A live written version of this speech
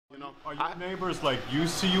know. Are your neighbors like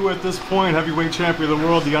used to you at this point? Heavyweight champion of the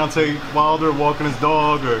world, Deontay Wilder walking his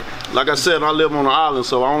dog, or? Like I said, I live on an island,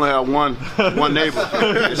 so I only have one neighbor.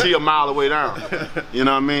 And she a mile away down. You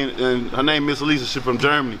know what I mean? And her name Miss Lisa. She's from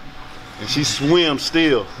Germany, and she swims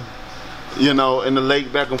still. You know, in the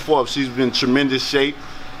lake back and forth. She's been in tremendous shape,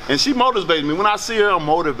 and she motivates me. When I see her, I'm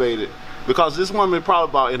motivated because this woman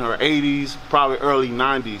probably about in her 80s, probably early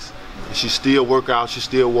 90s, and she still work out, she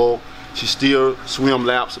still walk. She still swim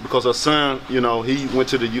laps because her son, you know, he went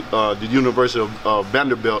to the University of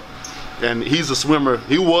Vanderbilt, and he's a swimmer.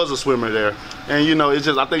 He was a swimmer there, and you know, it's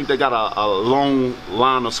just I think they got a long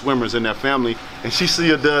line of swimmers in their family, and she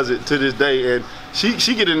still does it to this day. And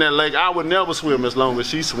she get in that lake. I would never swim as long as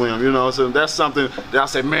she swim, you know. So that's something that I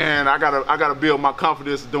say, man, I gotta build my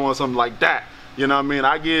confidence doing something like that. You know what I mean?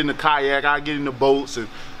 I get in the kayak, I get in the boats and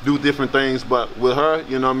do different things, but with her,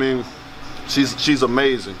 you know what I mean? She's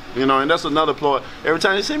amazing, you know, and that's another part. Every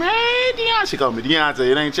time they say, hey, Deontay, she call me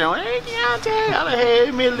Deontay, it ain't challenge, hey, Deontay, I'm like,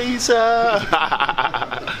 hey, Miss Lisa.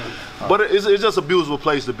 But it's just a beautiful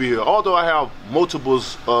place to be here. Although I have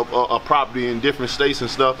multiples of property in different states and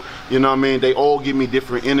stuff, you know what I mean, they all give me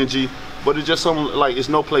different energy, but it's just something like, it's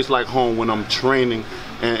no place like home when I'm training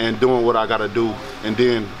and doing what I gotta do, and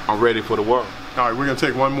then I'm ready for the world. All right, we're gonna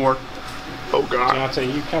take one more. Oh, God.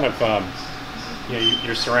 Deontay, you kind of, you know,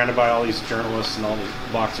 you're surrounded by all these journalists and all these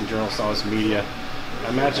boxing journalists, all this media. I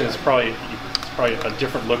imagine it's probably a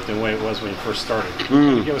different look than the way it was when you first started.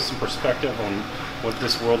 Can you give us some perspective on what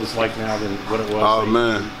this world is like now than what it was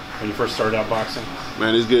when you first started out boxing?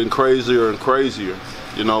 Man, it's getting crazier and crazier,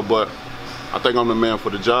 you know, but I think I'm the man for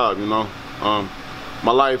the job, you know.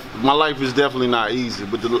 My life is definitely not easy,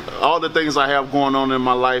 but all the things I have going on in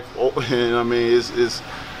my life, and I mean,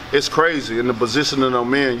 it's crazy in the position that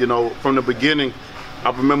I'm in. You know, from the beginning, I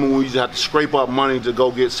remember when we used to have to scrape up money to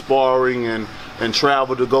go get sparring and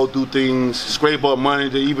travel to go do things, scrape up money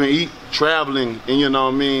to even eat traveling, and you know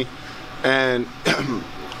what I mean? And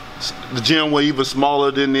the gym was even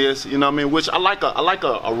smaller than this, you know what I mean? Which I like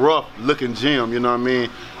a rough looking gym, you know what I mean?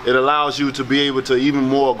 It allows you to be able to even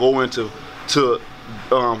more go into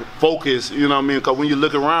focus, you know what I mean? Because when you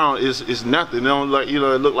look around, it's nothing. It don't like, you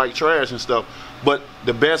know, it look like trash and stuff. But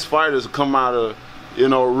the best fighters come out of, you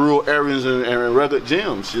know, rural areas and regular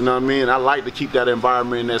gyms, you know what I mean? I like to keep that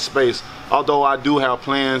environment in that space. Although I do have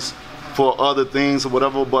plans for other things or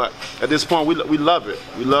whatever, but at this point we love it.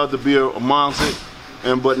 We love to be amongst it.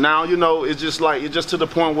 But now, you know, it's just to the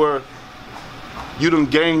point where you done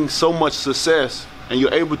gained so much success and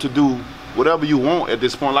you're able to do whatever you want at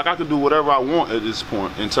this point. Like I could do whatever I want at this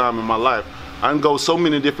point in time in my life. I can go so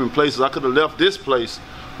many different places. I could have left this place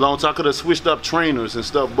long time. I could have switched up trainers and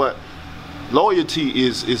stuff, but loyalty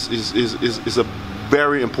is a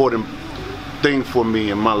very important thing for me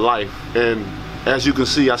in my life. And as you can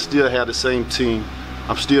see, I still have the same team.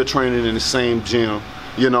 I'm still training in the same gym.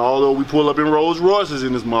 You know, although we pull up in Rolls Royces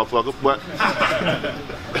in this motherfucker, but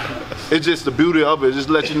it's just the beauty of it. It just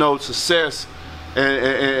lets you know success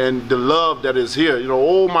and the love that is here. You know,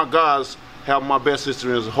 all my guys have my best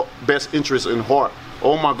interest in heart.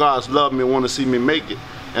 All my guys love me and want to see me make it.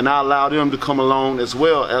 And I allow them to come along as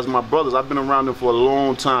well as my brothers. I've been around them for a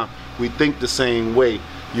long time. We think the same way.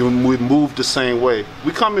 We move the same way.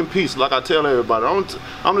 We come in peace, like I tell everybody.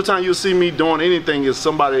 The time you'll see me doing anything is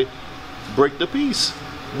somebody break the peace.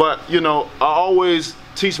 But, you know, I always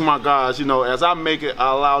teach my guys, you know, as I make it,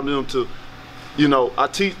 I allow them to, you know, I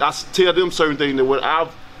tell them certain things that what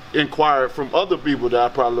I've inquired from other people that I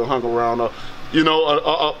probably hung around, or, you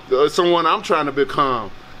know, someone I'm trying to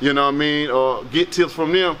become. You know what I mean, or get tips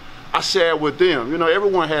from them, I share with them. You know,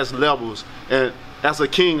 everyone has levels, and as a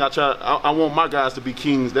king, I want my guys to be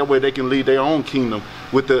kings. That way they can lead their own kingdom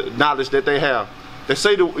with the knowledge that they have. They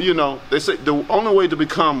say, the only way to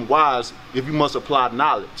become wise if you must apply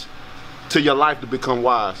knowledge to your life to become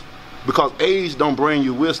wise, because age don't bring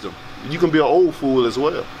you wisdom. You can be an old fool as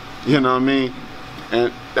well. You know what I mean,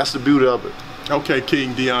 and that's the beauty of it. Okay,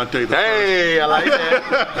 King Deontay. Hey, I like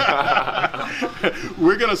that.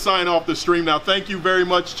 We're going to sign off the stream now. Thank you very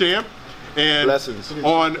much, champ. And blessings.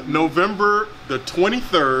 On November the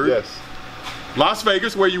 23rd, yes, Las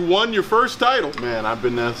Vegas, where you won your first title. Man, I've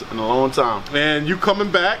been there in a long time. And you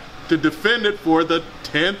coming back to defend it for the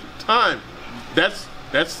 10th time. That's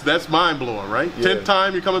mind-blowing, right? Yeah. 10th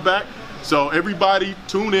time you're coming back. So everybody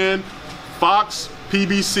tune in. Fox,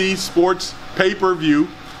 PBC Sports pay-per-view.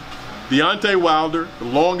 Deontay Wilder, the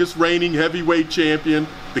longest reigning heavyweight champion,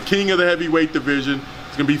 the king of the heavyweight division,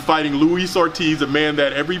 is going to be fighting Luis Ortiz, a man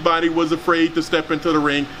that everybody was afraid to step into the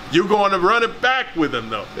ring. You're going to run it back with him,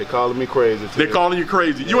 though. They calling me crazy, too. They're calling you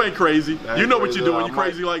crazy. You ain't crazy. You know what you're doing. You're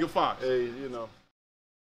crazy like a fox. Hey, you know.